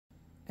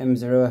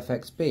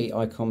M0FXB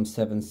ICOM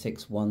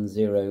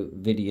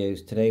 7610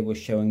 videos. Today we're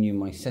showing you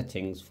my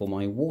settings for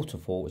my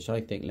waterfall, which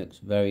I think looks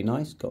very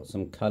nice. Got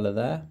some colour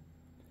there.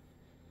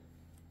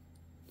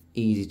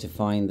 Easy to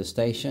find the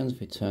stations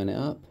if we turn it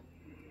up.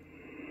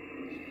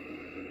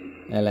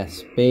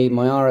 LSB.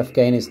 My RF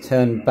gain is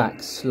turned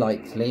back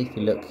slightly. If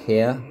you look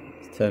here,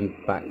 it's turned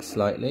back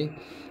slightly.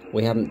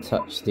 We haven't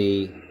touched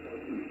the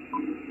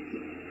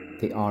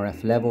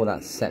RF level.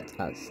 That's set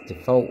as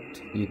default.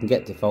 You can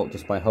get default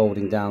just by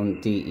holding down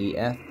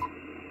DEF.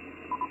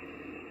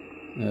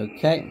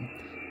 Okay,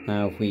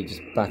 now if we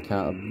just back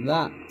out of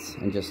that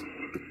and just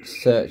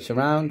search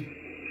around.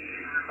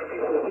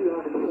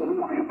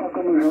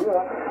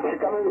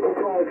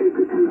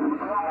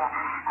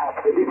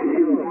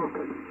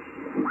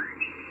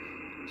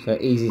 So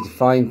easy to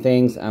find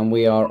things, and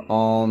we are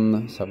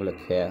on, let's have a look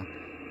here,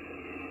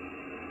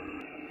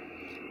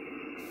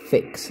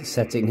 fix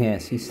setting here.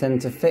 See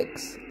center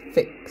fix.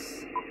 It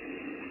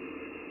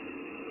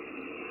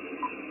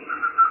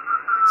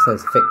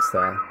says fix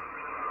there.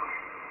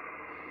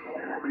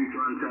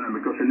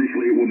 Because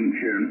initially it wouldn't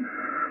tune,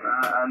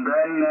 and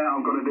then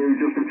I've got to do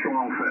just a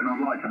trial fit, and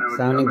I'd like to do it.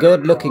 Sounding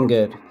good, looking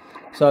good.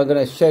 So I'm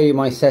going to show you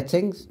my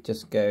settings.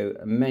 Just go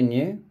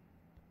menu,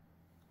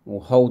 we'll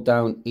hold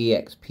down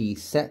EXP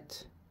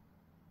set,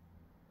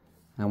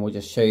 and we'll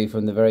just show you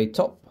from the very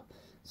top.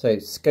 So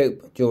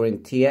scope during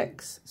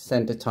TX,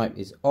 center type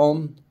is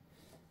on.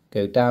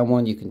 Go down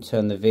one, you can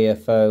turn the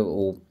VFO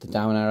or the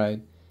down arrow.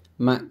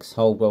 Max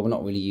hold, well, we're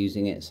not really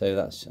using it, so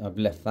that's, I've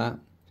left that.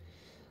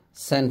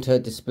 Center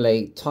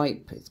display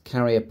type, it's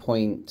carrier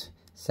point,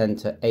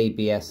 center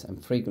ABS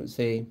and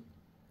frequency.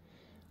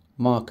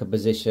 Marker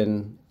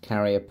position,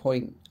 carrier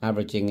point,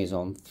 averaging is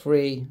on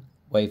 3.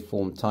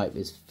 Waveform type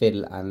is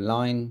fill and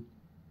line.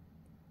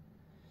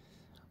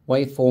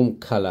 Waveform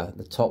color,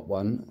 the top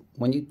one,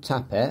 when you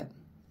tap it,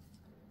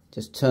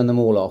 just turn them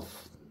all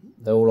off.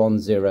 They're all on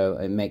 0,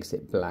 and it makes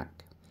it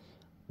black.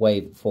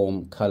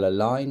 Waveform color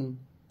line,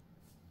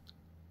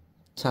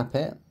 tap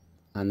it,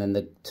 and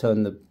then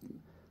turn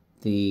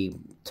the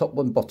top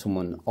one, bottom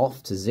one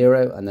off to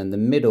 0, and then the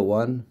middle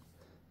one,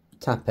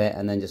 tap it,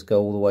 and then just go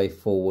all the way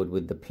forward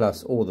with the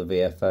plus or the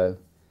VFO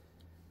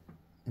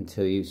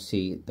until you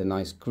see the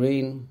nice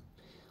green.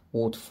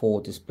 Waterfall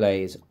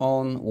display is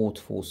on.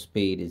 Waterfall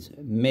speed is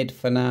mid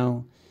for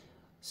now.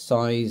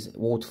 Size,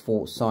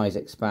 waterfall size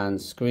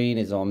expand screen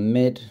is on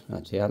mid.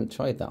 Actually, I haven't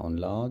tried that on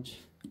large.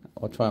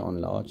 I'll try it on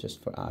large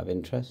just for out of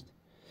interest.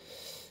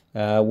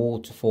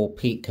 Waterfall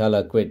peak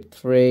color grid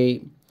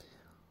 3.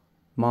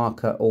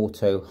 Marker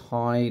auto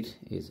hide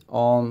is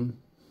on.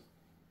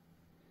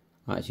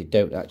 I actually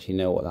don't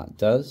know what that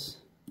does.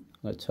 I'm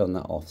going to turn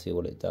that off, see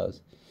what it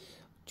does.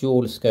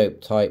 Dual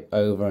scope type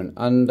over and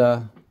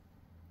under.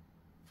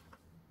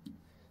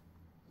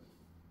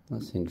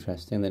 That's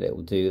interesting that it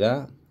will do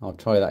that. I'll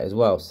try that as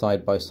well,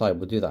 side by side.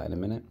 We'll do that in a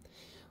minute.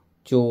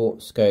 Dual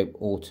scope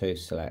auto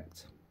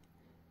select.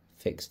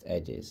 Fixed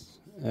edges.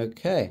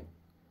 Okay.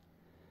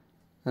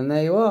 And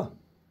there you are.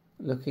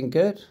 Looking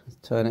good. Let's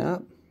turn it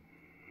up.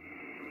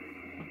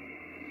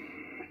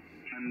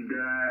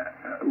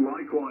 And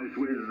likewise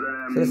with...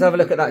 So let's have a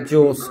look at that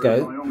dual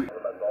scope.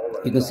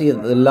 You can see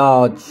that the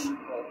large,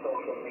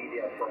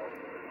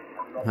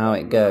 how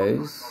it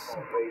goes.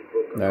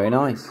 Very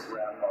nice.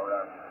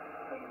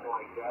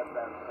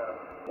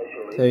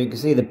 So you can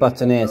see the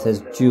button here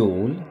says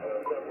dual.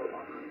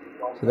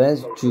 So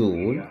there's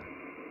dual,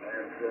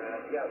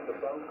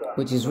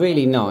 which is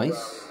really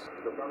nice.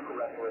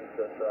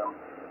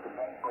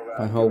 If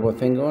I hold my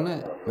finger on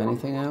it,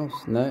 anything else?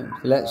 No.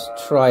 So let's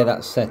try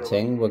that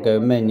setting. We'll go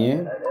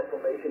menu.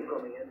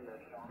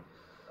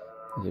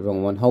 The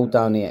wrong one. Hold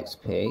down the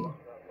EXP.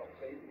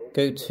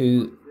 Go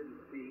to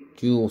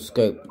dual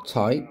scope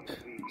type,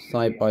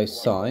 side by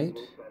side.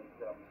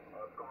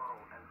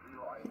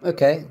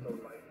 Okay.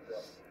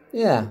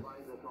 Yeah,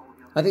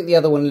 I think the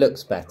other one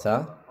looks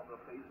better.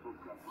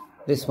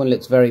 This one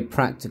looks very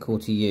practical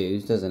to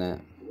use, doesn't it?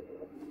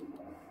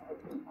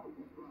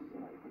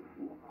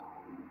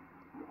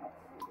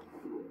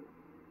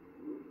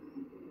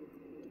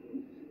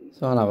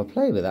 So I'll have a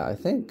play with that, I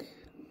think.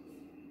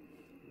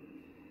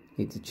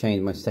 Need to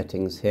change my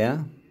settings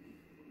here.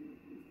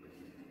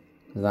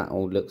 That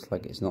all looks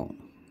like it's not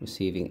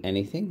receiving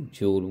anything.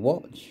 Dual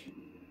watch.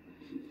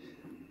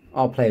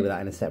 I'll play with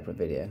that in a separate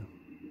video.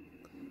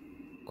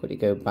 Quickly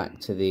go back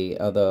to the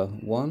other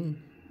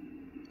one.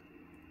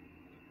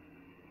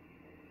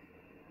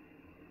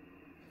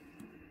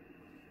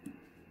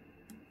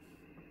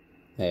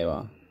 There you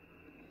are.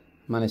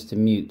 Managed to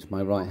mute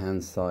my right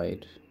hand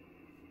side.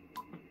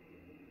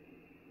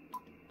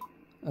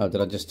 Oh, did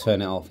I just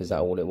turn it off? Is that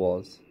all it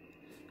was?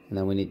 And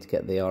then we need to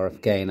get the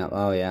RF gain up.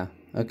 Oh yeah,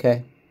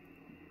 okay.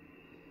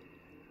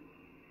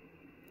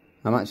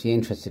 I'm actually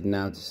interested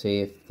now to see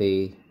if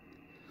the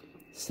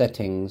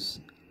settings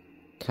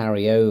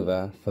carry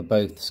over for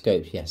both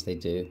scopes. Yes, they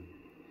do.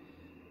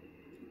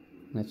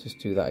 Let's just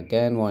do that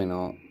again, why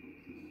not?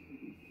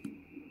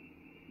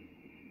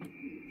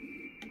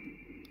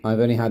 I've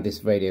only had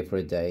this radio for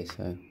a day,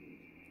 so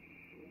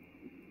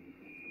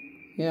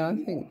Yeah, I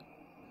think.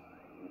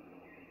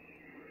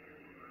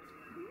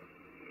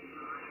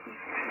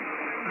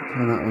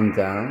 Turn that one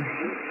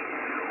down.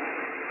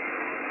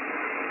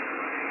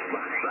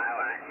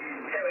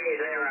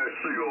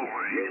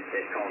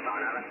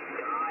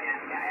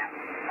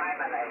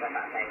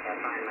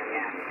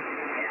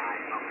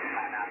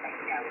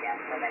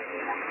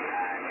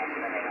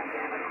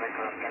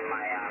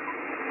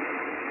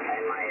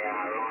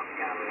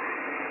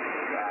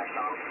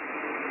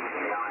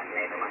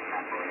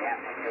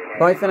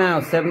 Bye for now,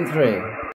 7-3.